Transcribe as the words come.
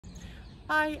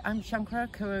Hi, I'm Shankara,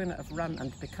 co-owner of Run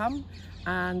and Become,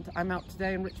 and I'm out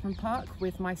today in Richmond Park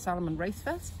with my Salomon race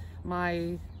vest,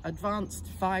 my Advanced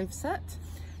 5 set,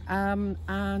 and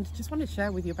just want to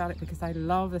share with you about it because I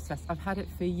love this vest. I've had it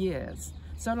for years,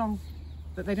 so long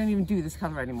that they don't even do this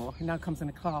colour anymore. It now comes in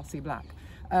a classy black.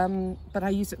 But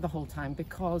I use it the whole time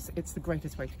because it's the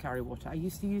greatest way to carry water. I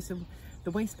used to use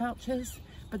the waist pouches,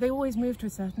 but they always move to a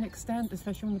certain extent,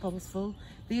 especially when the bottle's full.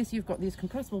 These, you've got these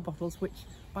compressible bottles, which,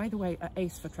 by the way, are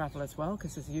ace for travel as well,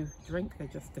 because as you drink, they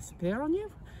just disappear on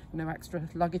you. No extra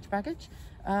luggage baggage.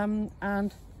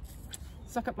 And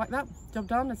suck up like that, job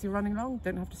done as you're running along,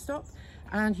 don't have to stop.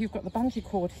 And you've got the bungee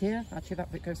cord here. Actually,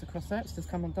 that bit goes across there. It's just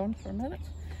come undone for a minute.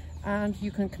 And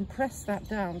you can compress that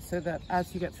down so that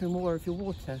as you get through more of your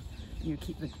water, you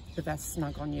keep the vest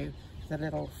snug on you. The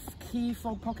little key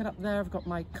fob pocket up there, I've got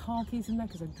my car keys in there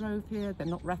because I drove here. They're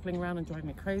not rattling around and driving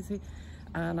me crazy.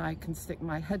 And I can stick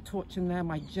my head torch in there,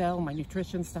 my gel, my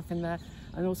nutrition stuff in there.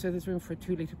 And also there's room for a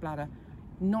 2-litre bladder.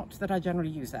 Not that I generally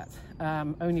use that,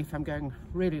 only if I'm going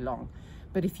really long.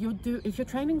 But if you're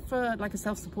training for like a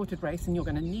self-supported race and you're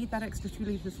going to need that extra 2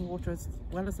 litres of water as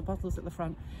well as the bottles at the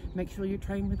front, make sure you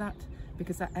train with that,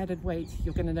 because that added weight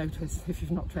you're going to notice if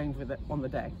you've not trained with it on the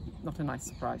day. Not a nice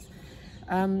surprise.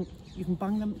 You can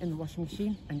bung them in the washing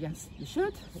machine, and yes, you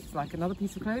should. It's like another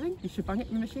piece of clothing. You should bung it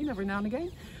in the machine every now and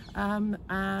again.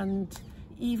 And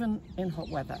even in hot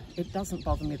weather, it doesn't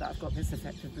bother me that I've got this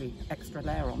effectively extra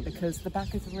layer on, because the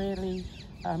back is really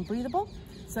breathable.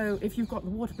 So if you've got the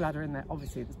water bladder in there,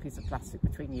 obviously there's a piece of plastic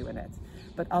between you and it,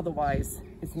 but otherwise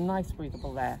it's nice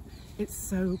breathable there. It's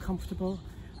so comfortable.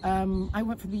 I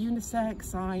went for the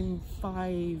unisex. I'm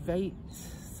 5'8",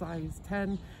 size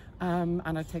 10, and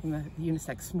I've taken the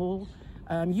unisex small.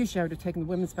 Usually I would have taken the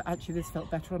women's, but actually this felt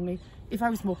better on me. If I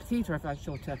was more petite or if I was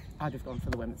shorter, I'd have gone for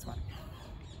the women's one.